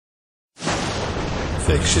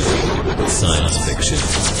fiction, science fiction,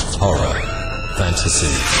 horror,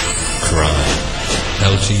 fantasy, crime,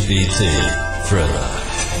 LGBT, thriller.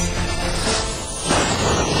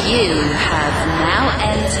 You have now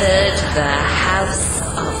entered the House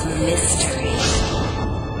of Mystery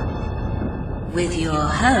with your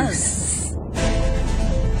hosts,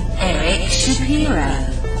 Eric Shapiro,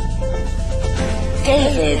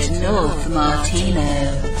 David North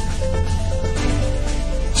Martino,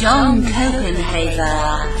 John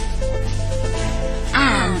Copenhaver,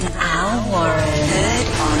 and Al Warren. Heard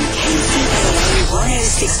on KCAA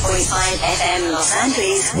 106.5 FM Los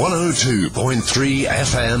Angeles, 102.3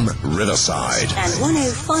 FM Riverside, and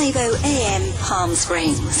 105.0 AM Palm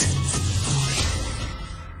Springs.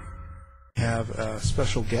 We have a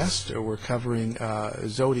special guest. We're covering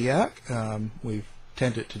Zodiac. We've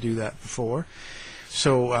tended to do that before.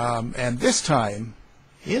 So, and this time,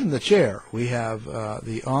 in the chair, we have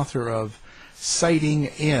the author of Sighting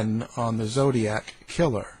In on the Zodiac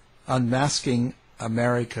Killer, Unmasking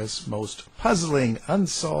America's Most Puzzling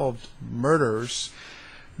Unsolved Murders,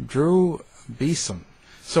 Drew Beeson.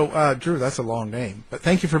 So, Drew, that's a long name, but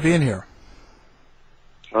thank you for being here.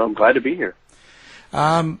 Well, I'm glad to be here.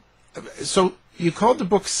 So, you called the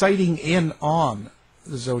book Sighting In on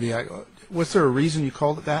the Zodiac. Was there a reason you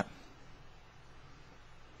called it that?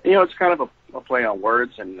 You know, it's kind of a play on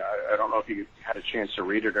words, and I don't know if you had a chance to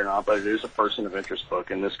read it or not, but it is a person of interest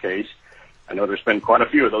book in this case. I know there's been quite a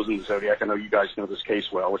few of those in the Zodiac. I know you guys know this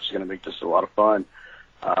case well, which is going to make this a lot of fun.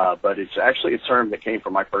 But it's actually a term that came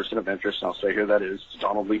from my person of interest, and I'll say who that is. It's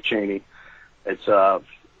Donald Lee Cheney. It's a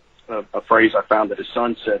phrase I found that his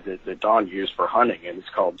son said that Don used for hunting, and it's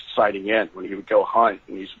called sighting in. When he would go hunt,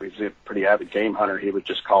 and he's a pretty avid game hunter, he would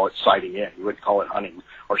just call it sighting in. He wouldn't call it hunting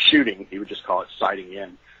or shooting. He would just call it sighting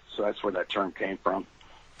in. So that's where that term came from.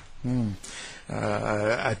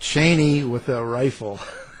 A Cheney with a rifle.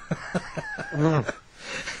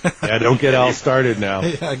 Yeah, don't get all started now.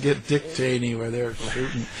 Yeah, get Dick Cheney where they're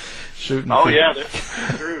shooting. Oh, yeah,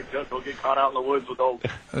 that's true. Don't get caught out in the woods with old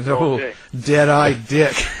Dick. Dead-eyed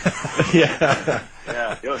Dick. Yeah.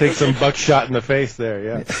 Take some buckshot in the face there,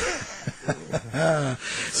 yeah.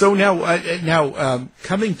 So now,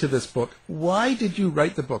 coming to this book, why did you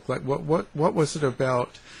write the book? Like, what was it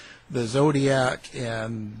about the Zodiac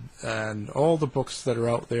and all the books that are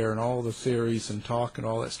out there and all the series and talk and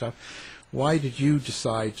all that stuff? Why did you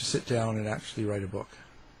decide to sit down and actually write a book?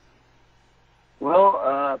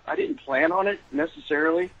 Well, I didn't plan on it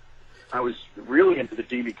necessarily. I was really into the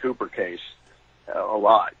D.B. Cooper case a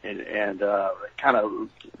lot, and kind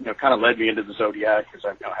of led me into the Zodiac because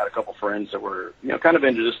I had a couple friends that were kind of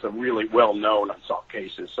into just the really well-known unsolved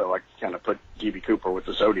cases. So I kind of put D.B. Cooper with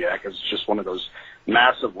the Zodiac as just one of those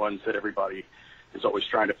massive ones that everybody is always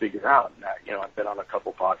trying to figure out. And I've been on a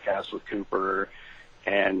couple podcasts with Cooper,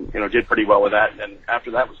 and did pretty well with that. And then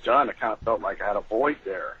after that was done, I kind of felt like I had a void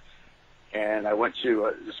there. And I went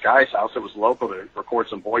to this guy's house that was local to record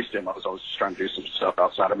some voice demos. I was just trying to do some stuff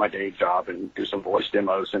outside of my day job and do some voice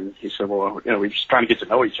demos. And he said, well, we were just trying to get to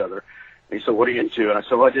know each other. And he said, what are you into? And I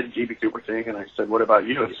said, well, I did a D.B. Cooper thing. And I said, what about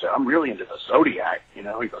you? And he said, I'm really into the Zodiac. He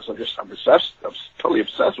goes, I'm obsessed. I'm totally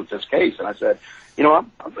obsessed with this case. And I said,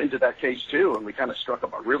 I'm into that case too. And we kind of struck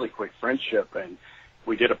up a really quick friendship. And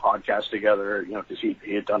we did a podcast together, because he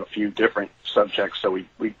had done a few different subjects. So we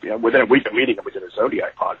within a week of meeting him, we did a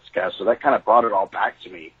Zodiac podcast. So that kind of brought it all back to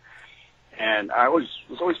me. And I was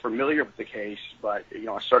always familiar with the case, but,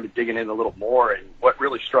 I started digging in a little more. And what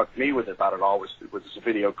really struck me about it all was this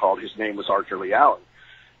video called His Name Was Arthur Lee Allen.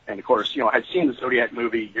 And, of course, I'd seen the Zodiac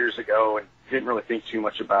movie years ago and didn't really think too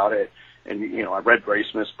much about it. And, I read Ray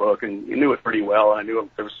Smith's book and knew it pretty well. And I knew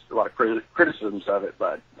there was a lot of criticisms of it.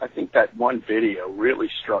 But I think that one video really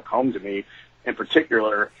struck home to me. In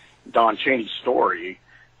particular, Don Cheney's story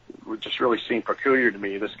just really seemed peculiar to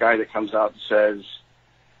me. This guy that comes out and says,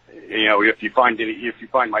 if you find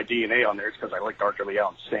my DNA on there, it's because I liked Arthur Lee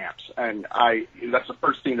Allen stamps. And that's the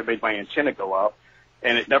first thing that made my antenna go up,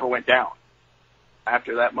 and it never went down.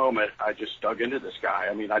 After that moment, I just dug into this guy.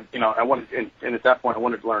 I mean, I wanted, and at that point, I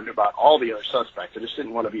wanted to learn about all the other suspects. I just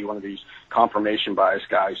didn't want to be one of these confirmation bias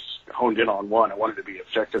guys honed in on one. I wanted to be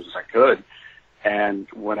objective as I could. And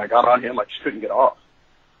when I got on him, I just couldn't get off.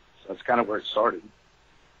 So that's kind of where it started.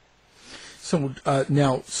 So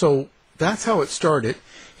so that's how it started.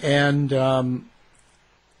 And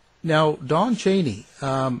now, Don Cheney,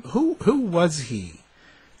 who was he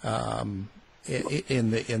in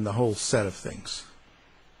the whole set of things?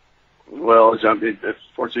 Well,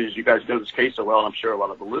 fortunately, as you guys know this case so well, and I'm sure a lot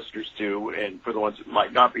of the listeners do, and for the ones that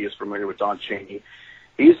might not be as familiar with Don Cheney,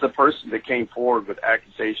 he's the person that came forward with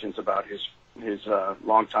accusations about his his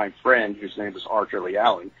longtime friend, whose name was Arthur Lee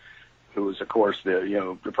Allen, who was, of course,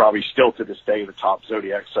 probably still to this day the top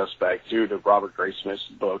Zodiac suspect due to Robert Graysmith's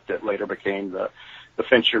book that later became the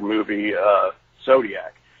Fincher movie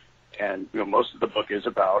Zodiac. And most of the book is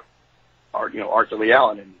about Arthur Lee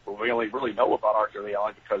Allen, and we only really know about Arthur Lee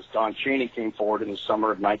Allen because Don Cheney came forward in the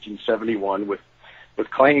summer of 1971 with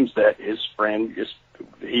claims that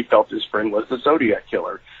he felt his friend was the Zodiac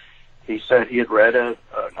Killer. He said he had read an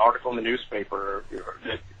article in the newspaper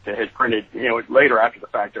that had printed, later after the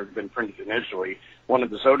fact, there had been printed initially, one of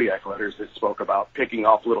the Zodiac letters that spoke about picking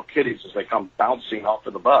off little kiddies as they come bouncing off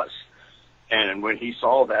of the bus. And when he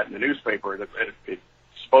saw that in the newspaper, it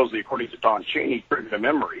supposedly, according to Don Cheney, triggered a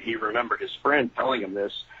memory. He remembered his friend telling him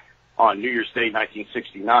this on New Year's Day,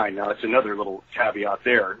 1969. Now, that's another little caveat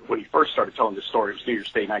there. When he first started telling this story, it was New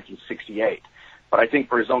Year's Day, 1968. But I think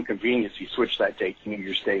for his own convenience, he switched that date to New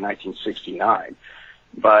Year's Day, 1969.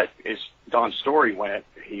 But as Don's story went,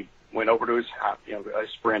 he went over to his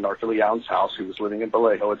friend Arthur Lee Allen's house, who was living in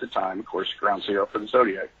Vallejo at the time, of course, ground zero for the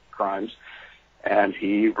Zodiac crimes. And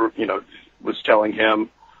he, was telling him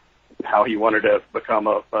how he wanted to become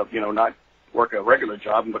not work a regular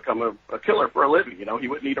job and become a killer for a living. He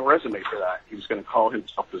wouldn't need a resume for that. He was going to call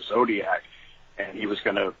himself the Zodiac, and he was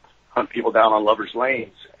going to hunt people down on lovers'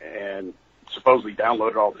 lanes, and supposedly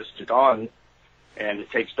downloaded all this to Don, and it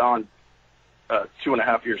takes Don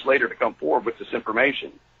 2.5 years later to come forward with this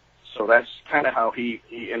information. So that's kind of how he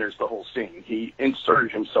enters the whole scene. He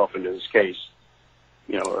inserted himself into this case,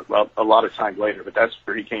 a lot of time later, but that's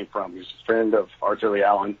where he came from. He was a friend of Arthur Lee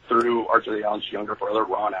Allen through Arthur Lee Allen's younger brother,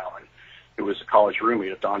 Ron Allen, who was a college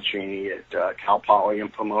roommate of Don Cheney at Cal Poly in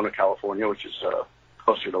Pomona, California, which is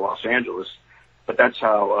closer to Los Angeles. But that's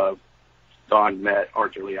how Don met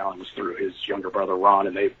Arthur Lee Allen, was through his younger brother, Ron,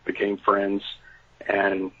 and they became friends,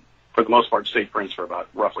 and for the most part stayed friends for about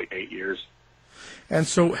roughly 8 years. And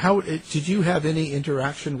so did you have any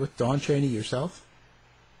interaction with Don Cheney yourself?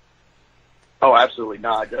 Oh, absolutely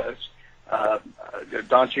not.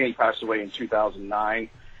 Don Cheney passed away in 2009,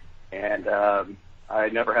 and I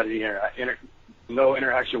never had any no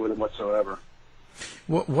interaction with him whatsoever.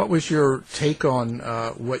 What was your take on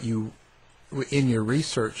what you, in your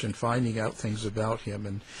research and finding out things about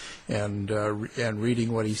him and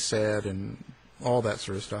reading what he said and all that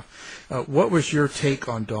sort of stuff? What was your take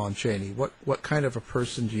on Don Cheney? What kind of a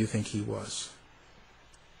person do you think he was?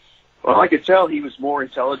 Well, I could tell he was more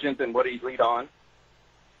intelligent than what he'd lead on.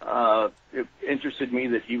 It interested me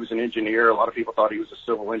that he was an engineer. A lot of people thought he was a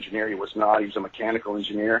civil engineer. He was not. He was a mechanical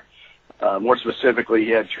engineer. More specifically, he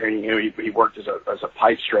had training. He worked as a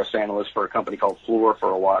pipe stress analyst for a company called Fluor for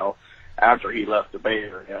a while after he left the Bay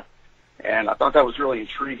Area. And I thought that was really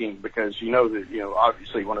intriguing because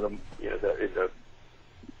obviously one of them,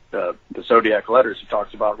 the Zodiac letters, he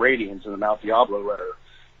talks about radians in the Mount Diablo letter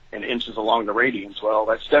and inches along the radians. Well,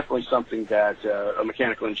 that's definitely something that a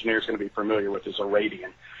mechanical engineer is going to be familiar with, is a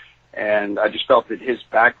radian. And I just felt that his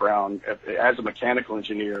background as a mechanical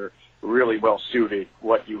engineer really well suited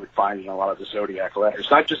what you would find in a lot of the Zodiac letters.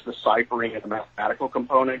 Not just the ciphering and the mathematical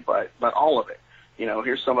component, but all of it.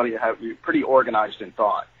 Here's somebody that had pretty organized in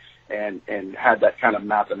thought and had that kind of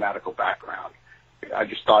mathematical background. I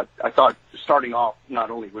thought starting off,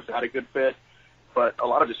 not only was that a good fit, but a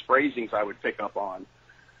lot of his phrasings I would pick up on,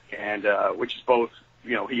 and which is both,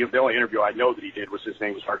 the only interview I know that he did was, his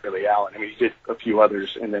name was Arthur Lee Allen. I mean, he did a few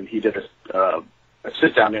others, and then he did a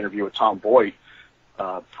sit-down interview with Tom Boyd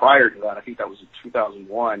prior to that. I think that was in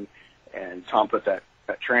 2001, and Tom put that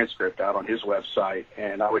transcript out on his website,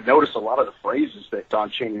 and I would notice a lot of the phrases that Don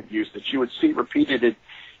Cheney used that you would see repeated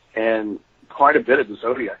in quite a bit of the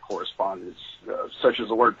Zodiac correspondence, such as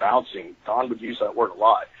the word bouncing. Don would use that word a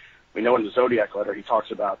lot. We know in the Zodiac letter he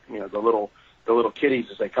talks about, the little kiddies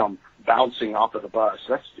as they come bouncing off of the bus.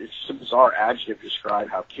 It's just a bizarre adjective to describe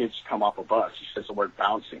how kids come off a bus. He says the word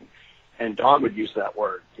bouncing. And Don would use that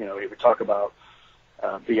word. He would talk about,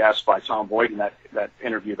 be asked by Tom Boyd in that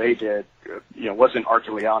interview they did, wasn't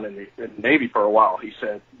Arthur Lee Allen in the Navy for a while? He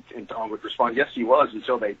said, and Don would respond, yes, he was,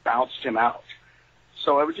 until they bounced him out.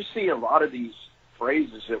 So I would just see a lot of these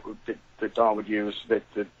phrases that Don would use that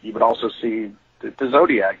you would also see that the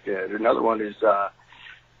Zodiac did. Another one is, there's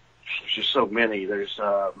just so many. There's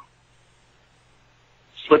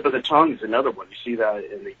slip of the tongue is another one. You see that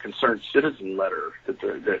in the Concerned Citizen letter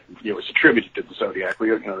that is attributed to the Zodiac. I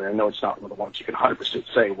know it's not one of the ones you can 100%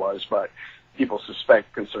 say was, but people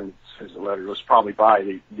suspect Concerned Citizen letter was probably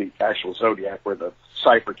by the actual Zodiac, where the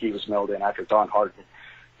cipher key was mailed in after Don Harden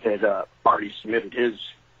had already submitted his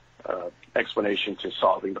explanation to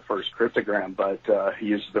solving the first cryptogram, but he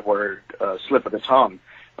used the word slip of the tongue.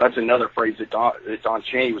 That's another phrase that Don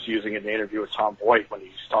Cheney was using in the interview with Tom Boyd when he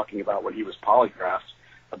was talking about when he was polygraphed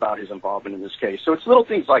about his involvement in this case. So it's little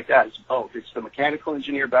things like that. It's both. It's the mechanical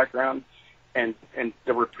engineer background and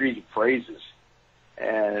the repeated phrases.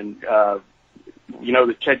 And,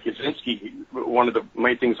 that Ted Kaczynski, one of the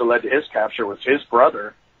main things that led to his capture was his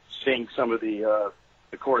brother seeing some of the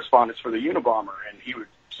correspondence for the Unabomber. And he would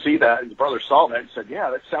see that, and his brother saw that and said, yeah,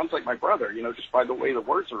 that sounds like my brother, just by the way the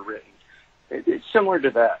words were written. It's similar to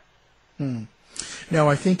that. Now,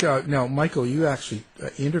 I think, Michael, you actually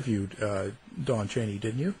interviewed Don Cheney,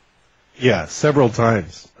 didn't you? Yeah, several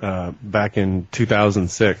times back in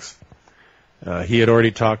 2006. He had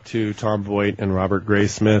already talked to Tom Voight and Robert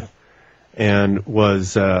Graysmith, and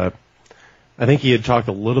I think he had talked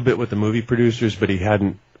a little bit with the movie producers, but he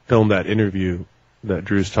hadn't filmed that interview that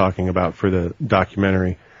Drew's talking about for the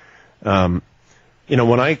documentary. When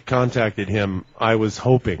I contacted him, I was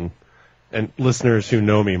hoping, and listeners who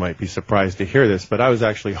know me might be surprised to hear this, but I was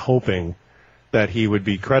actually hoping that he would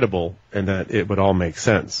be credible and that it would all make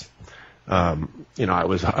sense. I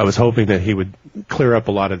was hoping that he would clear up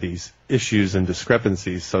a lot of these issues and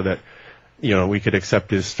discrepancies so that, we could accept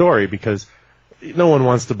his story, because no one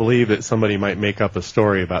wants to believe that somebody might make up a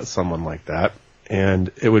story about someone like that.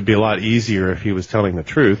 And it would be a lot easier if he was telling the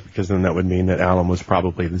truth, because then that would mean that Alan was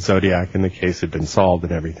probably the Zodiac and the case had been solved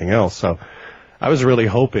and everything else. So I was really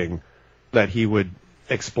hoping that he would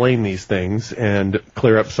explain these things and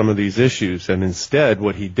clear up some of these issues. And instead,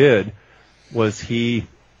 what he did was he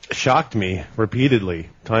shocked me repeatedly,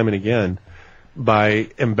 time and again, by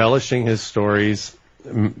embellishing his stories,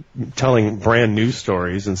 telling brand new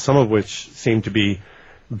stories, and some of which seemed to be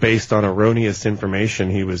based on erroneous information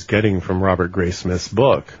he was getting from Robert Graysmith's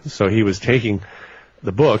book. So he was taking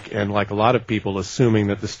the book and, like a lot of people, assuming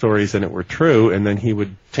that the stories in it were true, and then he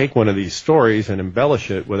would take one of these stories and embellish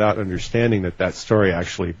it without understanding that that story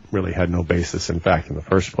actually really had no basis in fact in the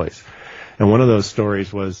first place. And one of those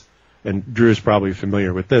stories was, and Drew's probably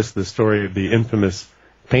familiar with this, the story of the infamous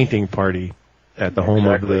painting party at the home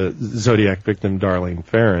of the Zodiac victim, Darlene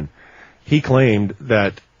Ferrin. He claimed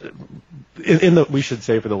that, we should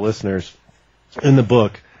say for the listeners, in the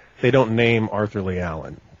book, they don't name Arthur Lee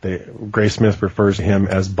Allen. Graysmith refers to him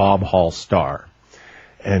as Bob Hall Starr.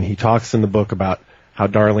 And he talks in the book about how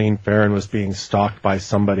Darlene Ferrin was being stalked by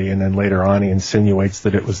somebody, and then later on he insinuates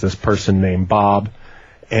that it was this person named Bob.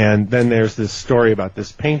 And then there's this story about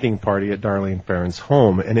this painting party at Darlene Ferrin's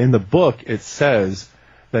home. And in the book, it says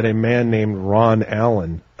that a man named Ron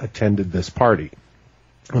Allen attended this party.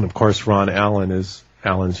 And, of course, Ron Allen is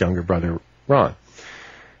Alan's younger brother, Ron.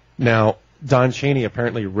 Now, Don Cheney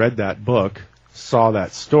apparently read that book, saw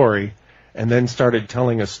that story, and then started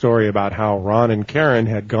telling a story about how Ron and Karen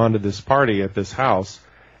had gone to this party at this house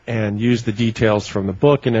and used the details from the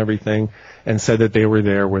book and everything and said that they were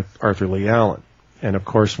there with Arthur Lee Allen. And, of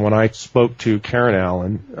course, when I spoke to Karen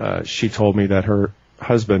Allen, she told me that her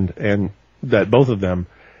husband and that both of them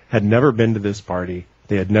had never been to this party.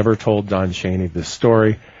 They had never told Don Cheney this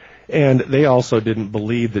story. And they also didn't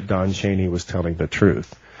believe that Don Cheney was telling the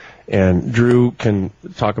truth. And Drew can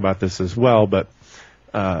talk about this as well, but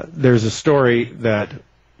there's a story that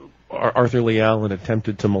Arthur Lee Allen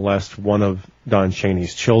attempted to molest one of Don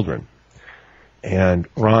Cheney's children. And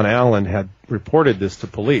Ron Allen had reported this to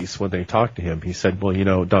police when they talked to him. He said,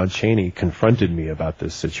 well, Don Cheney confronted me about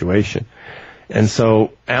this situation. And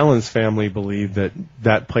so Allen's family believed that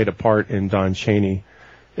that played a part in Don Cheney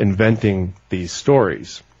inventing these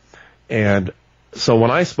stories. And so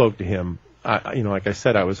when I spoke to him, like I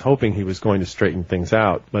said, I was hoping he was going to straighten things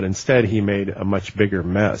out, but instead he made a much bigger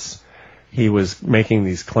mess. He was making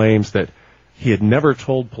these claims that he had never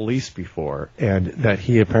told police before, and that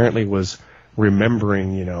he apparently was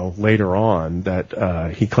remembering, later on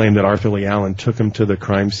that he claimed that Arthur Lee Allen took him to the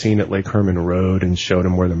crime scene at Lake Herman Road and showed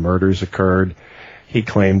him where the murders occurred. He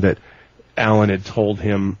claimed that Allen had told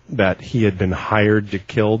him that he had been hired to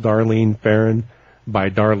kill Darlene Ferrin by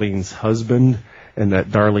Darlene's husband, and that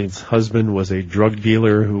Darlene's husband was a drug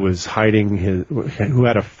dealer who was who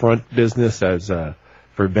had a front business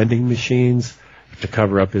for vending machines to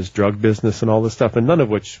cover up his drug business and all this stuff, and none of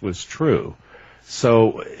which was true.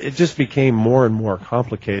 So it just became more and more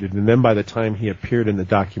complicated. And then by the time he appeared in the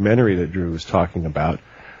documentary that Drew was talking about,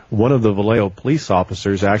 one of the Vallejo police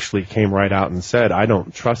officers actually came right out and said, I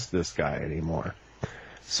don't trust this guy anymore.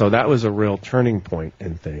 So that was a real turning point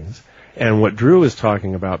in things. And what Drew was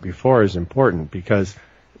talking about before is important because,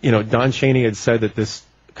 Don Cheney had said that this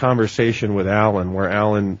conversation with Allen, where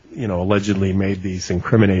Allen, allegedly made these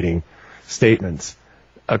incriminating statements,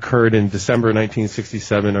 occurred in December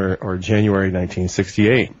 1967 or January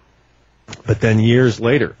 1968. But then years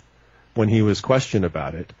later, when he was questioned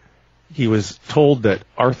about it, he was told that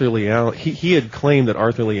Arthur Lee Allen, he had claimed that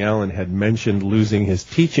Arthur Lee Allen had mentioned losing his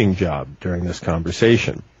teaching job during this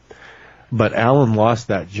conversation. But Allen lost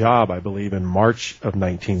that job, I believe, in March of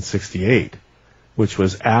 1968, which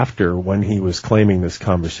was after when he was claiming this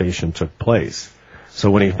conversation took place.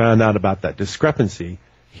 So when he found out about that discrepancy,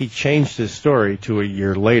 he changed his story to a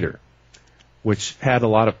year later, which had a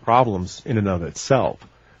lot of problems in and of itself.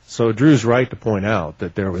 So Drew's right to point out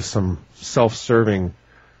that there was some self-serving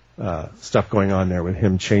stuff going on there with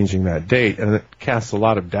him changing that date, and it casts a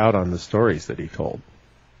lot of doubt on the stories that he told.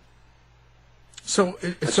 So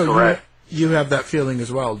you have that feeling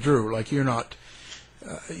as well, Drew. Like, you're not.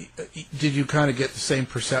 Did you kind of get the same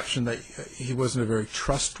perception that he wasn't a very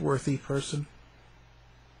trustworthy person?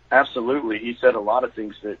 Absolutely. He said a lot of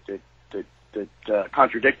things that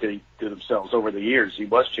contradicted themselves over the years. He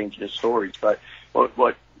was changing his stories, but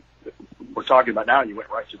what we're talking about now, and you went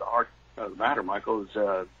right to the heart of the matter, Michael,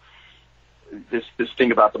 is this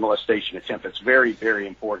thing about the molestation attempt. It's very, very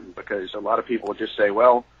important, because a lot of people will just say,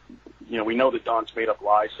 well, we know that Don's made up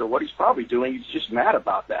lies, so what he's probably doing, he's just mad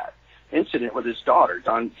about that incident with his daughter.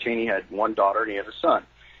 Don Cheney had one daughter and he had a son.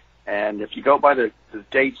 And if you go by the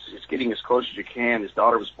dates, it's getting as close as you can. His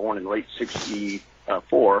daughter was born in late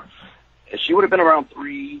 64. She would have been around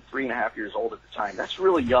 3.5 years old at the time. That's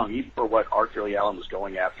really young, even for what Arthur Lee Allen was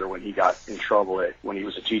going after when he got in trouble when he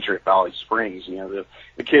was a teacher at Valley Springs. The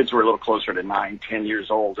kids were a little closer to 9, 10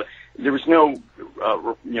 years old. There was no,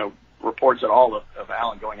 reports at all of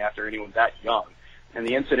Allen going after anyone that young. And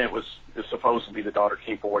the incident was supposedly the daughter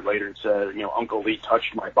came forward later and said, Uncle Lee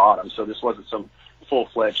touched my bottom. So this wasn't some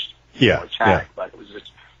full-fledged attack, but it was a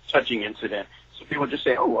touching incident. So people just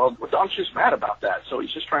say, oh, well, Don's just mad about that, so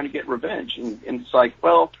he's just trying to get revenge. And it's like,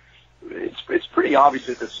 well, it's pretty obvious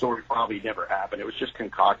that this story probably never happened. It was just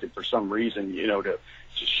concocted for some reason, to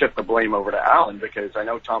shift the blame over to Allen, because I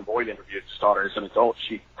know Tom Boyd interviewed his daughter as an adult.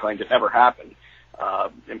 She claimed it never happened.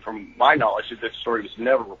 And from my knowledge, that story was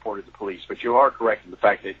never reported to police. But you are correct in the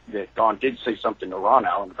fact that Don did say something to Ron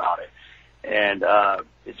Allen about it. And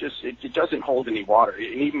it doesn't hold any water.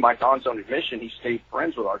 And even by Don's own admission, he stayed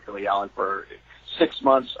friends with Arthur Lee Allen for 6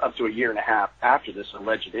 months up to a year and a half after this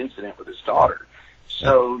alleged incident with his daughter.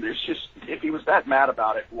 So if he was that mad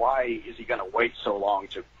about it, why is he going to wait so long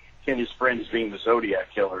to pin his friend as being the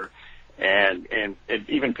Zodiac Killer and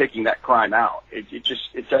even picking that crime out?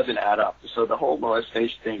 It doesn't add up. So the whole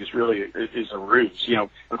molestation thing is a ruse.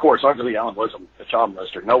 Of course, Arthur Lee Allen was a child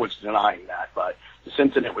molester. No one's denying that. But this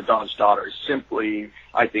incident with Don's daughter is simply,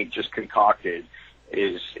 I think, just concocted.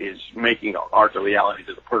 Is making Arthur Lee Allen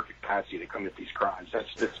into the perfect patsy to commit these crimes.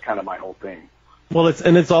 That's kind of my whole thing. Well,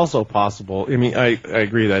 it's also possible. I mean, I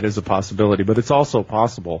agree that is a possibility, but it's also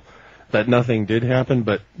possible that nothing did happen,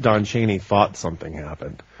 but Don Cheney thought something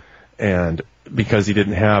happened, and because he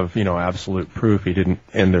didn't have absolute proof, he didn't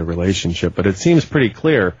end their relationship. But it seems pretty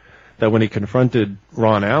clear that when he confronted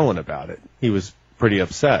Ron Allen about it, he was pretty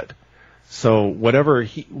upset. So whatever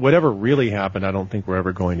really happened, I don't think we're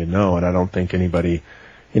ever going to know, and I don't think anybody,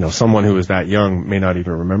 someone who was that young may not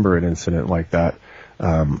even remember an incident like that.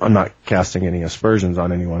 I'm not casting any aspersions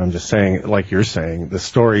on anyone. I'm just saying, like you're saying, the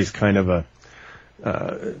story's kind of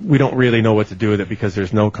we don't really know what to do with it because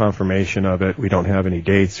there's no confirmation of it. We don't have any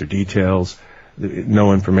dates or details,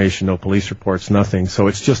 no information, no police reports, nothing. So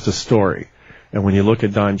it's just a story. And when you look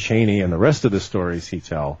at Don Cheney and the rest of the stories he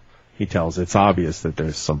tells, it's obvious that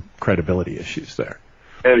there's some credibility issues there.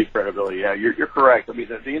 Heavy credibility, yeah. You're correct. I mean,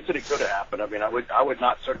 the incident could have happened. I mean, I would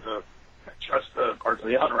not sort of trust Arthur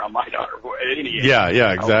Lee Allen around my daughter at any age.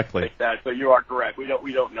 Yeah, exactly. So you are correct. We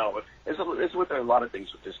don't know. It's with a lot of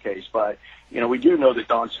things with this case, but we do know that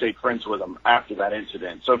Don stayed friends with him after that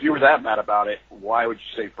incident. So if you were that mad about it, why would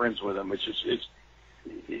you stay friends with him? Which is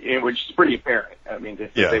pretty apparent. I mean,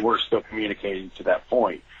 that they were still communicating to that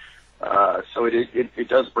point. So it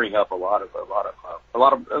does bring up a lot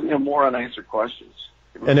of more unanswered questions.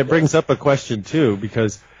 And it brings up a question too,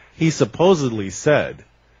 because he supposedly said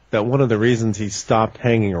that one of the reasons he stopped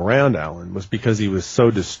hanging around Allen was because he was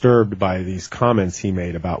so disturbed by these comments he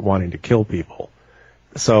made about wanting to kill people.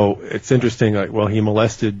 So it's interesting, like, well, he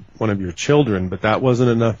molested one of your children, but that wasn't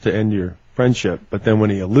enough to end your friendship. But then when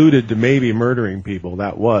he alluded to maybe murdering people,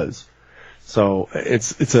 that was. So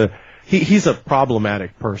he's a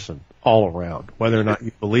problematic person all around, whether or not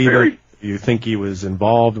you believe it, you think he was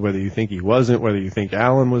involved, whether you think he wasn't, whether you think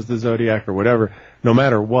Allen was the Zodiac or whatever. No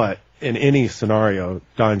matter what, in any scenario,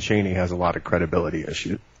 Don Cheney has a lot of credibility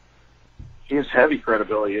issues. He has heavy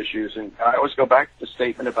credibility issues, and I always go back to the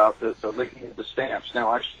statement about the linking of the stamps.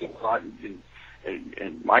 Now, I've seen a lot,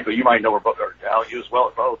 and Michael, you might know, or Al, you as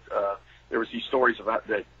well, both. There was these stories about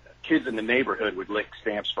that kids in the neighborhood would lick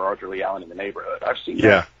stamps for Arthur Lee Allen in the neighborhood. I've seen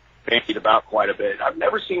that bandied about quite a bit. I've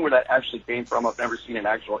never seen where that actually came from. I've never seen an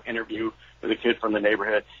actual interview with a kid from the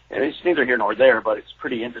neighborhood. And it's neither here nor there, but it's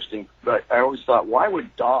pretty interesting. But I always thought, why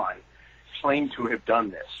would Don claim to have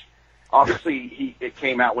done this? Obviously, it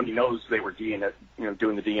came out when he knows they were doing the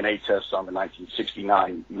DNA tests on the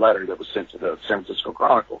 1969 letter that was sent to the San Francisco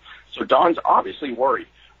Chronicle. So Don's obviously worried.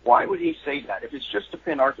 Why would he say that? If it's just to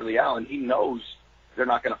pin Arthur Lee Allen, he knows they're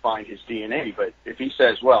not going to find his DNA. But if he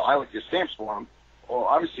says, well, I licked his stamps for him, well,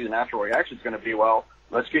 obviously the natural reaction is going to be, well,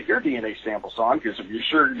 let's get your DNA samples on, because if you're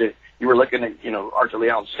sure that you were looking at, Arthur Lee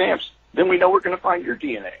Allen's stamps, then we know we're going to find your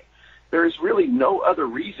DNA. There is really no other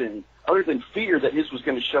reason other than fear that his was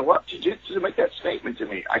going to show up to make that statement to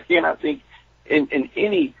me. I cannot think in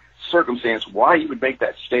any circumstance why you would make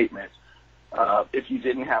that statement if you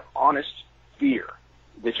didn't have honest fear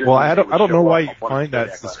that you're. Well, I don't know why you find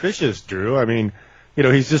that suspicious, Drew. I mean,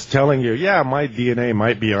 he's just telling you, yeah, my DNA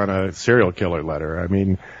might be on a serial killer letter. I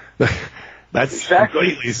mean, that's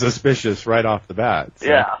completely suspicious right off the bat. So.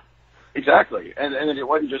 Yeah, exactly. And it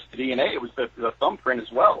wasn't just the DNA; it was the thumbprint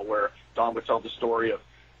as well, where Don would tell the story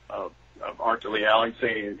of Arthur Lee Allen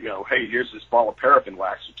saying, hey, here's this ball of paraffin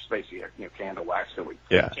wax, which is basically candle wax that would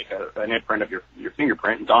take an imprint of your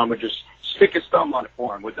fingerprint, and Don would just stick his thumb on it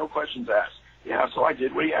for him with no questions asked. Yeah, so I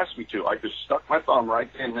did what he asked me to. I just stuck my thumb right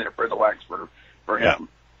in there for the wax for him. Yeah.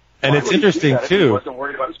 And it's interesting, too. He wasn't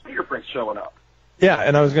worried about his fingerprints showing up. Yeah,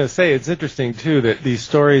 and I was going to say, it's interesting, too, that these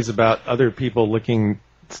stories about other people licking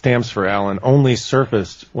stamps for Allen only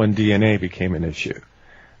surfaced when DNA became an issue.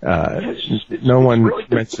 No one really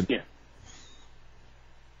mentioned. Yeah.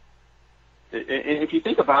 And if you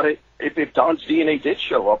think about it, if Don's DNA did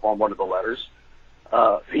show up on one of the letters,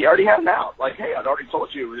 he already had an out. Like, hey, I'd already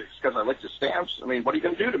told you it's because I licked his stamps. I mean, what are you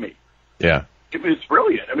going to do to me? Yeah. It's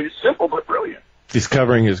brilliant. I mean, it's simple but brilliant. He's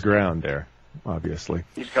covering his ground there, obviously.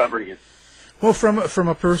 He's covering it. Well, from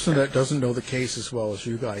a person that doesn't know the case as well as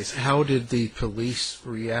you guys, how did the police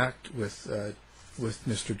react with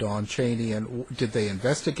Mr. Don Cheney, and did they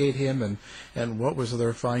investigate him, and what was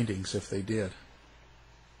their findings if they did?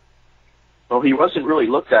 Well, he wasn't really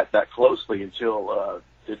looked at that closely until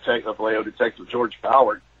Vallejo Detective George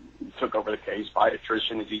Ballard took over the case,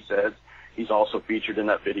 pediatrician, as he says. He's also featured in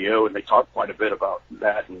that video, and they talked quite a bit about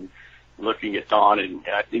that and looking at Don. And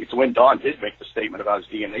I think it's when Don did make the statement about his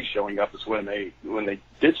DNA showing up is when they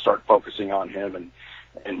did start focusing on him,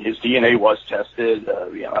 and his DNA was tested.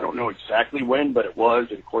 I don't know exactly when, but it was,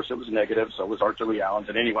 and of course it was negative. So was Arthur Lee Allen's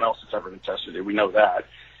and anyone else that's ever been tested. We know that.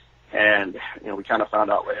 And, we kind of found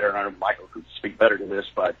out later, and I know Michael could speak better to this,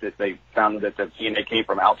 but that they found that the DNA came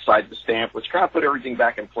from outside the stamp, which kind of put everything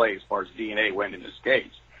back in play as far as DNA went in this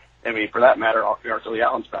case. I mean, for that matter, Arthur Lee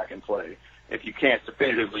Allen's back in play. If you can't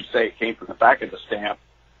definitively say it came from the back of the stamp,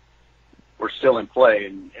 we're still in play.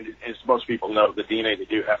 And as most people know, the DNA they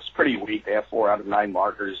do have is pretty weak. They have 4 out of 9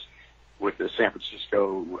 markers with the San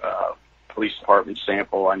Francisco Police Department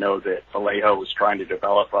sample. I know that Vallejo was trying to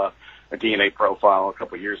develop a DNA profile a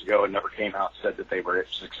couple of years ago and never came out and said that they were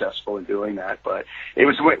successful in doing that. But it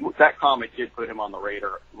was that comment did put him on the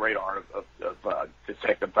radar of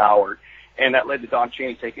Detective Ballard, and that led to Don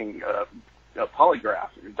Cheney taking a polygraph.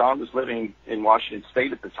 Don was living in Washington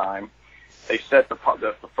State at the time. They set the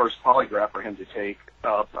first polygraph for him to take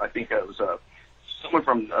up. I think it was someone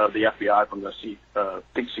from the FBI from the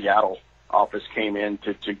big Seattle office came in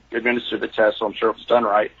to administer the test, so I'm sure it was done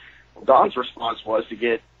right. Well, Don's response was to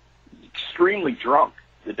get extremely drunk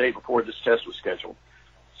the day before this test was scheduled.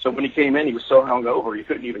 So when he came in, he was so hungover he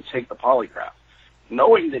couldn't even take the polygraph.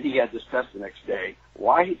 Knowing that he had this test the next day,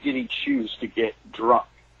 why did he choose to get drunk?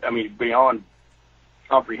 I mean, beyond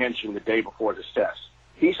comprehension the day before this test.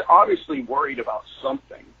 He's obviously worried about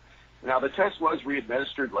something. Now, the test was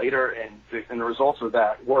readministered later, and the results of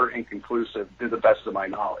that were inconclusive to the best of my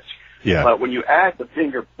knowledge. Yeah. But when you add the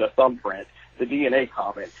thumbprint, the DNA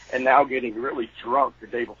comment, and now getting really drunk the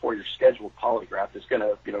day before your scheduled polygraph is going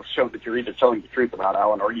to, show that you're either telling the truth about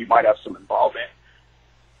Allen or you might have some involvement.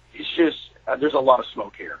 It's just, there's a lot of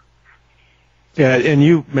smoke here. Yeah, and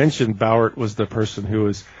you mentioned Bauert was the person who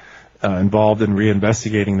was involved in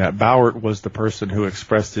reinvestigating that. Bauert was the person who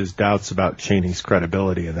expressed his doubts about Cheney's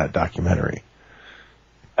credibility in that documentary.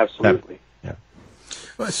 Absolutely. Yeah.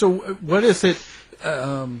 So what is it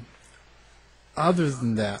other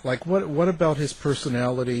than that? Like, what about his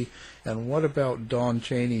personality, and what about Don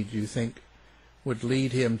Cheney do you think would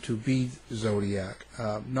lead him to be Zodiac?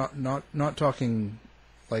 Not talking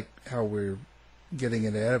like how we're getting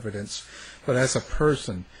into evidence, but as a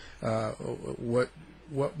person,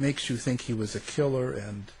 what makes you think he was a killer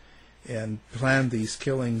and planned these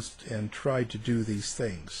killings and tried to do these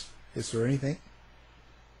things? Is there anything?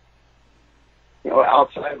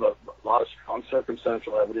 Outside of a lot of strong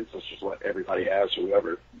circumstantial evidence, which is what everybody has,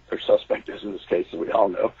 whoever their suspect is in this case, as we all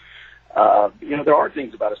know, there are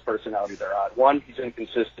things about his personality that are odd. One, he's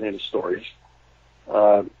inconsistent in his stories.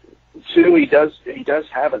 Two, he does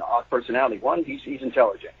have an odd personality. One, he's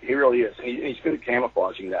intelligent. He really is. And he's good at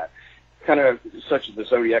camouflaging that. Kind of such as the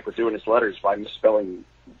Zodiac would do in his letters by misspelling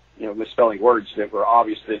words that were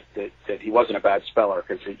obvious that he wasn't a bad speller,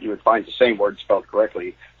 because you would find the same word spelled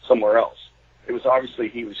correctly somewhere else. It was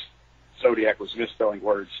obviously Zodiac was misspelling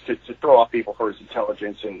words to throw off people for his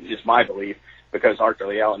intelligence, and is my belief, because Arthur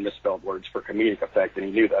Lee Allen misspelled words for comedic effect, and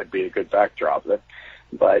he knew that would be a good backdrop.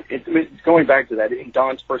 But going back to that, in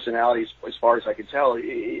Don's personality, as far as I can tell, it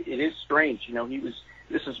is strange.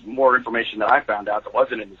 This is more information that I found out that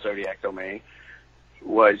wasn't in the Zodiac domain,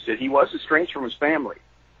 was that he was estranged from his family.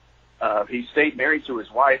 He stayed married to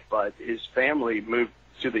his wife, but his family moved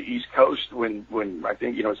to the East Coast when I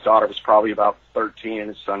think, his daughter was probably about 13 and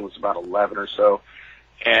his son was about 11 or so.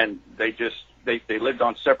 And they lived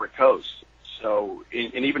on separate coasts. So,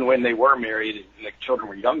 and even when they were married and the children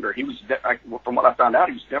were younger, from what I found out,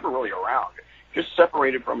 he was never really around. Just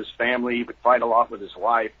separated from his family. He would fight a lot with his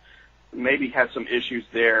wife. Maybe had some issues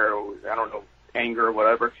there. I don't know, anger or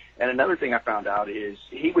whatever. And another thing I found out is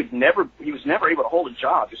he was never able to hold a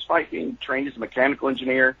job, despite being trained as a mechanical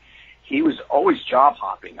engineer. He was always job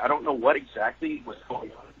hopping. I don't know what exactly was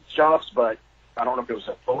going on in his jobs, but I don't know if it was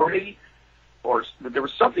a foray or there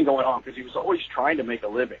was something going on, because he was always trying to make a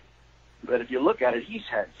living. But if you look at it, he's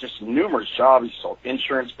had just numerous jobs. He sold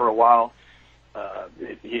insurance for a while.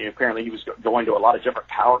 Apparently he was going to a lot of different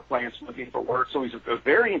power plants looking for work. So he's a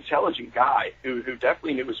very intelligent guy who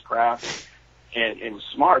definitely knew his craft and was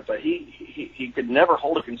smart, but he could never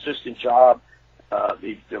hold a consistent job.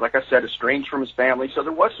 Like I said, estranged from his family. So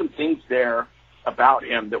there was some things there about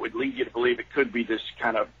him that would lead you to believe it could be this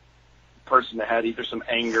kind of person that had either some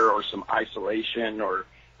anger or some isolation or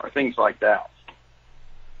things like that.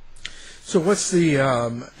 So what's the,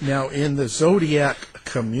 now in the Zodiac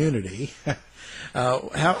community, how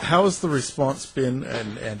has the response been,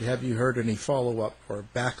 and have you heard any follow-up or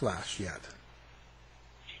backlash yet?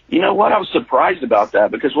 You know what? I was surprised about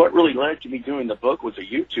that, because what really led to me doing the book was a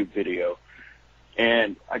YouTube video.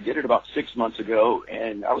 And I did it about 6 months ago,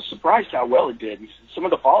 and I was surprised how well it did. Some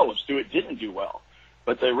of the follow-ups to it didn't do well,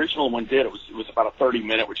 but the original one did. It was about a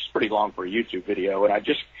 30-minute, which is pretty long for a YouTube video. And I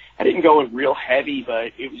didn't go real heavy,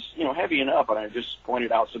 but it was, heavy enough. And I just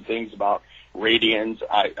pointed out some things about radians.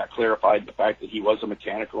 I clarified the fact that he was a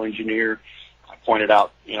mechanical engineer. I pointed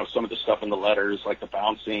out, some of the stuff in the letters, like the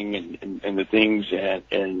bouncing and the things,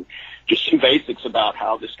 and just some basics about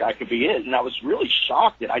how this guy could be in. And I was really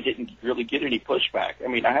shocked that I didn't really get any pushback. I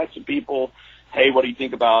mean, I had some people, hey, what do you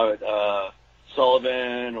think about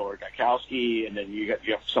Sullivan or Gajkowski? And then you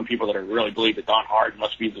have some people that really believe that Don Hart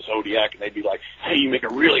must be the Zodiac, and they'd be like, hey, you make a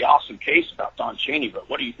really awesome case about Don Cheney, but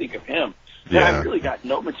what do you think of him? Yeah. And I really got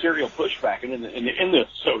no material pushback. And in the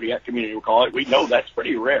Zodiac community, we'll call it, we know that's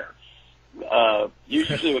pretty rare.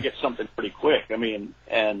 Usually we'll get something pretty quick. I mean,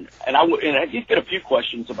 and I did get a few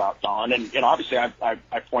questions about Don, and obviously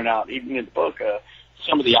I point out, even in the book,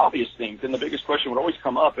 some of the obvious things. And the biggest question would always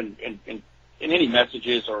come up in any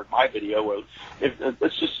messages or my video,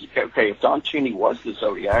 if Don Cheney was the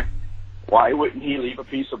Zodiac, why wouldn't he leave a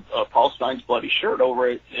piece of Paul Stein's bloody shirt over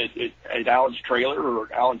at Alan's trailer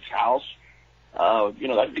or Alan's house?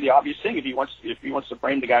 That'd be the obvious thing. If he wants to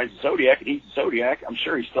frame the guy as a Zodiac, and he's a Zodiac, I'm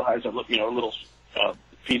sure he still has a little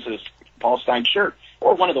piece of Paul Stein's shirt,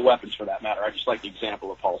 or one of the weapons for that matter. I just like the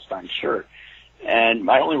example of Paul Stein's shirt. And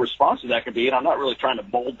my only response to that could be, and I'm not really trying to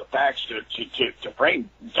mold the facts to frame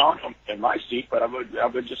Don in my seat, but I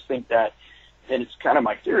would just think that, and it's kind of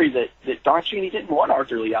my theory that Don Cheney didn't want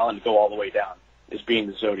Arthur Lee Allen to go all the way down as being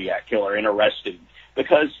the Zodiac Killer and arrested,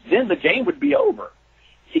 because then the game would be over.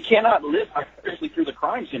 He cannot live vicariously through the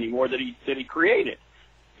crimes anymore that he created.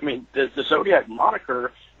 I mean, the Zodiac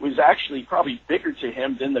moniker was actually probably bigger to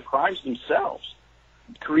him than the crimes themselves.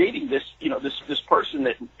 Creating this, this person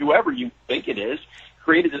that whoever you think it is,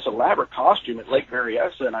 created this elaborate costume at Lake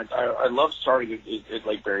Berryessa, and I love starting at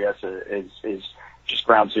Lake Berryessa is just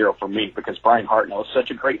ground zero for me, because Brian Hartnell is such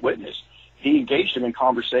a great witness. He engaged him in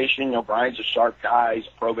conversation. Brian's a sharp guy. He's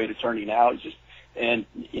a probate attorney now.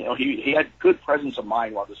 He had good presence of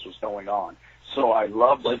mind while this was going on. So I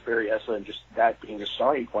love Lake Berryessa, and just that being a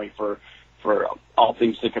starting point for all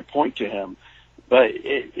things that could point to him. But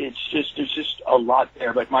there's just a lot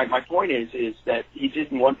there. But my point is that he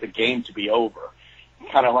didn't want the game to be over.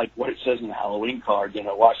 Kind of like what it says in the Halloween card,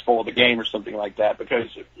 watchful of the game or something like that. Because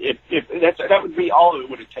if that would be all it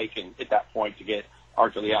would have taken at that point to get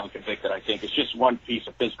Arthur Lee Allen convicted. I think it's just one piece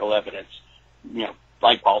of physical evidence,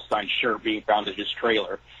 like Ballstein's shirt being found in his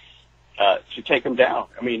trailer, to take him down.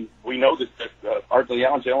 I mean, we know that Arthur Lee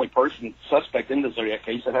Allen's the only suspect in the Zodiac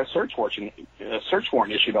case that has search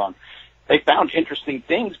warrant issued on. They found interesting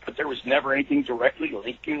things, but there was never anything directly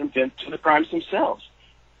linking them to the crimes themselves.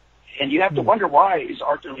 And you have to wonder, why is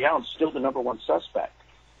Arthur Lee Allen still the number one suspect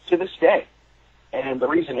to this day? And the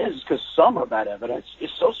reason is because some of that evidence is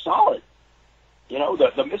so solid.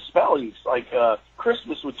 The misspellings, like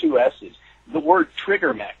Christmas with 2 S's, the word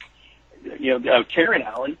trigger mech. Karen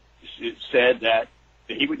Allen said that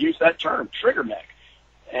he would use that term, trigger mech.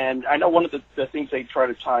 And I know one of the things they try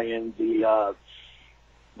to tie in the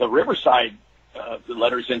Riverside the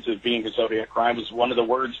letters into being a Zodiac crime was one of the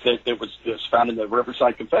words that was found in the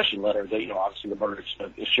Riverside confession letter. Obviously the murder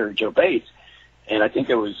of Cheri Jo Bates, and I think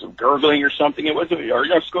it was gurgling or something.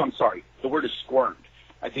 I'm sorry, the word is squirmed.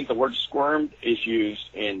 I think the word squirmed is used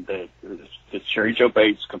in the Cheri Jo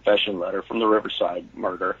Bates confession letter from the Riverside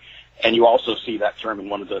murder, and you also see that term in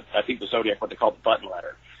one of the the Zodiac, what they call the button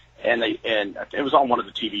letter. And it was on one of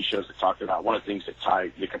the TV shows that talked about one of the things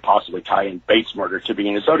that could possibly tie in Bates' murder to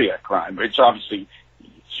being a Zodiac crime. But it's obviously,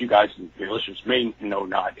 you guys and your listeners may know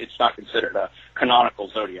not, it's not considered a canonical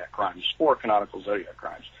Zodiac crime. There's 4 canonical Zodiac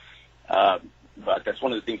crimes. But that's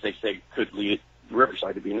one of the things they say could lead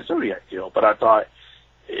Riverside to being a Zodiac deal. But I thought,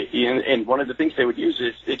 and one of the things they would use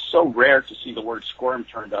is, it's so rare to see the word squirm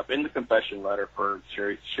turned up in the confession letter for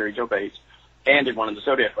Cheri Jo Bates, and in one of the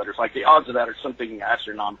Zodiac letters. Like, the odds of that are something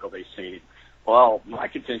astronomical, they say. Well, my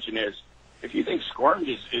contention is, if you think squirmed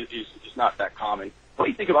is not that common, what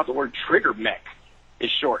do you think about the word trigger mech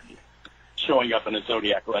is shortened, showing up in a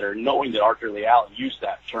Zodiac letter, knowing that Arthur Lee Allen used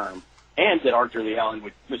that term, and that Arthur Lee Allen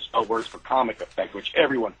would misspell words for comic effect, which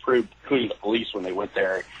everyone proved, including the police when they went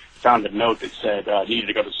there, found a note that said needed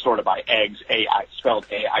to go to the store to buy eggs, spelled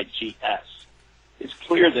A-I-G-S. It's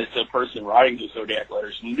clear that the person writing the Zodiac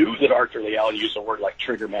letters knew that Arthur Lee Allen used a word like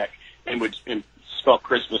trigger mech and would spell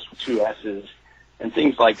Christmas with 2 S's and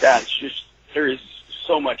things like that. It's just, there is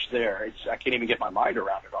so much there. I can't even get my mind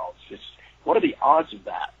around it all. It's just, what are the odds of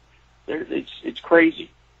that? It's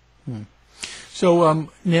crazy. So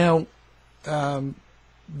now,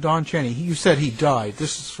 Don Cheney, you said he died.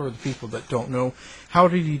 This is for the people that don't know. How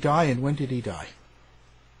did he die, and when did he die?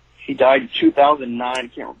 He died in 2009. I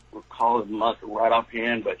can't recall the month right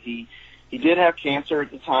offhand, but he did have cancer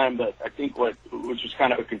at the time. But I think which was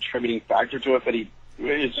kind of a contributing factor to it. But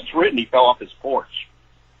it's written he fell off his porch,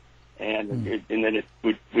 and then it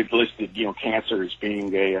we'd listed cancer as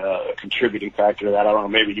being a contributing factor to that. I don't know.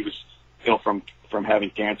 Maybe he was ill from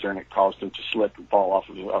having cancer, and it caused him to slip and fall off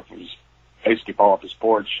his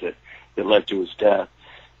porch that led to his death.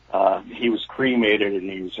 He was cremated, and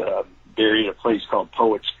he was buried at a place called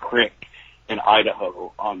Poets Creek in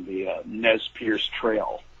Idaho on the Nez Perce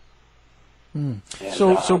Trail. And,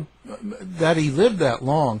 so that he lived that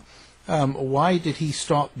long, why did he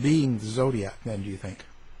stop being the Zodiac then, do you think?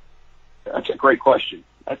 That's a great question.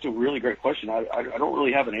 That's a really great question. I don't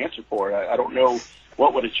really have an answer for it. I don't know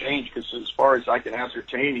what would have changed, because as far as I can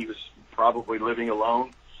ascertain, he was probably living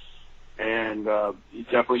alone, and he's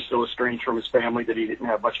definitely still estranged from his family that he didn't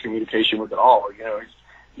have much communication with at all.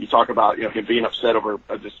 You talk about him being upset over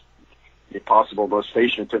this possible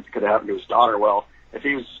molestation attempt that could have happened to his daughter. Well, if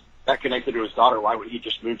he was that connected to his daughter, why would he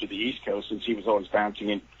just move to the East Coast, since he was always bouncing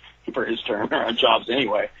in, for his term, on jobs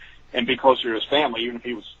anyway, and be closer to his family? Even if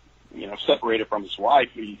he was separated from his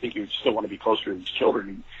wife, you think he would still want to be closer to his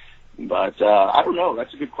children. But I don't know.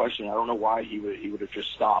 That's a good question. I don't know why he would have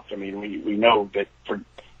just stopped. I mean, we know that for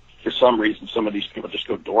some reason some of these people just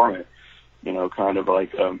go dormant. Kind of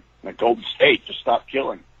like Golden State just stopped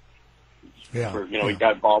killing. Yeah. He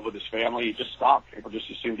got involved with his family. He just stopped. People just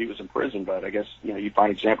assumed he was in prison. But I guess you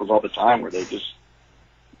find examples all the time where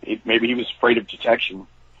maybe he was afraid of detection.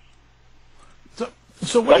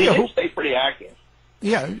 So what do you hope? He stayed pretty active.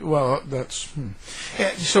 Yeah, well, that's...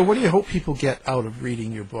 So what do you hope people get out of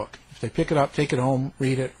reading your book? If they pick it up, take it home,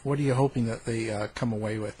 read it, what are you hoping that they come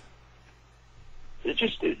away with?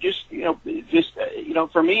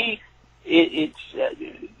 For me,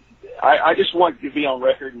 I just want to be on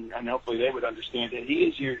record, and hopefully they would understand that he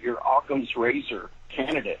is your Occam's razor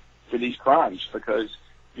candidate for these crimes, because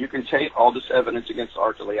you can take all this evidence against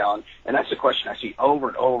Arthur Lee Allen, and that's a question I see over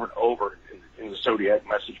and over and over in the Zodiac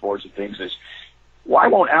message boards and things, is why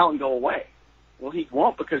won't Allen go away? Well, he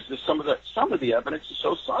won't, because some of the evidence is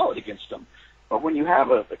so solid against him. But when you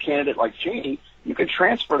have a candidate like Cheney, you can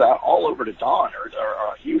transfer that all over to Don, or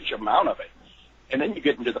a huge amount of it. And then you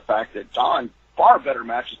get into the fact that Don far better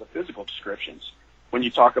matches the physical descriptions when you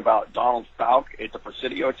talk about Donald Falk at the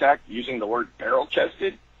Presidio attack using the word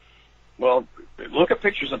barrel-chested, well, look at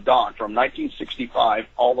pictures of Don from 1965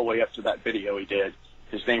 all the way up to that video he did.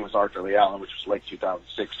 His name was Arthur Lee Allen, which was late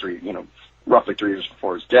 2006, roughly 3 years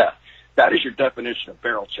before his death. That is your definition of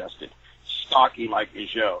barrel-chested, stocky like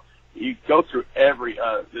Jo. You go through every,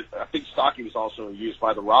 I think stocky was also used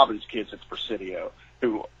by the Robbins kids at the Presidio,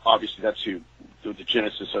 who obviously that's who the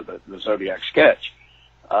genesis of the Zodiac sketch.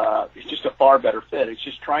 It's just a far better fit. It's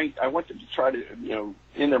just I want them to try to,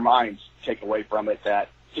 in their minds, take away from it that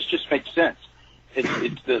this just makes sense.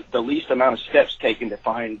 It's the least amount of steps taken to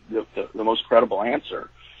find the most credible answer.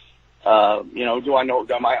 Do I know,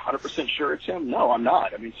 am I 100% sure it's him? No, I'm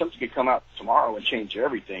not. I mean, something could come out tomorrow and change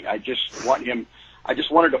everything. I just wanted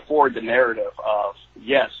to forward the narrative of,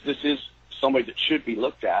 yes, this is somebody that should be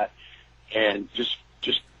looked at, and just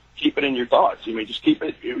keep it in your thoughts. Just keep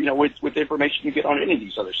it, with the information you get on any of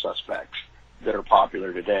these other suspects that are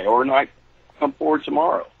popular today, or not come forward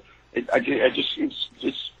tomorrow. It's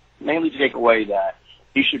mainly to take away that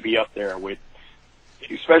he should be up there with,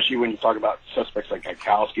 especially when you talk about suspects like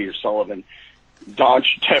Gajkowski or Sullivan. Don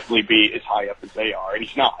should definitely be as high up as they are, and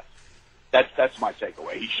he's not. That's my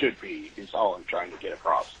takeaway. He should be, is all I'm trying to get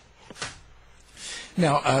across.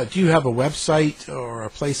 Now, do you have a website or a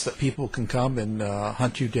place that people can come and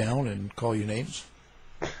hunt you down and call you names?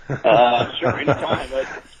 Sure, anytime.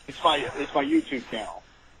 It's my YouTube channel.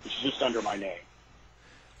 It's just under my name.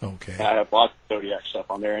 Okay. And I have lots of Zodiac stuff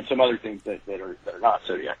on there, and some other things that are not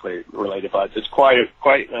Zodiac related, but it's quite a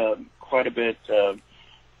bit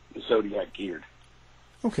Zodiac geared.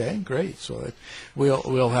 Okay, great. So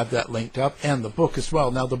we'll have that linked up, and the book as well.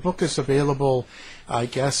 Now, the book is available, I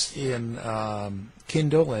guess, in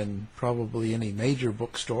Kindle and probably any major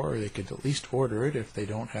bookstore. They could at least order it if they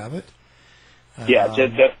don't have it. Yeah, it's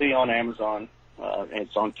definitely on Amazon. And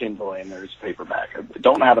it's on Kindle, and there's paperback. I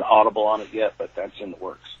don't have an Audible on it yet, but that's in the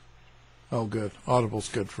works. Oh, good. Audible's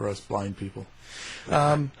good for us blind people.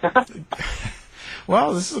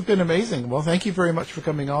 Well, this has been amazing. Well, thank you very much for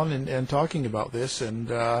coming on and talking about this, and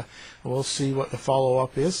we'll see what the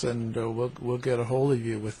follow-up is, and we'll get a hold of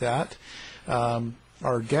you with that.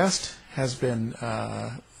 Our guest has been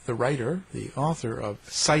the writer, the author of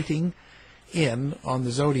Sighting In on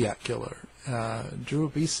the Zodiac Killer, Drew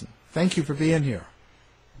Beeson. Thank you for being here.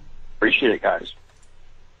 Appreciate it, guys.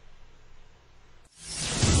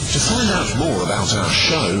 To find out more about our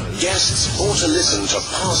show, guests, or to listen to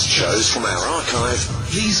past shows from our archive,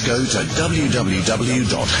 please go to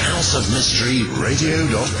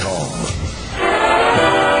www.houseofmysteryradio.com.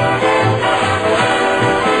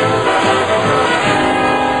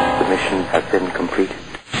 The mission has been completed.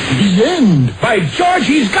 The end! By George,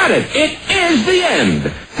 he's got it! It is the end!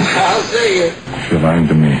 I'll see you. If you're lying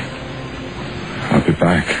to me, I'll be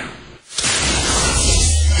back.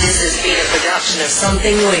 This has been a production of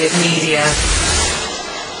Something Weird Media.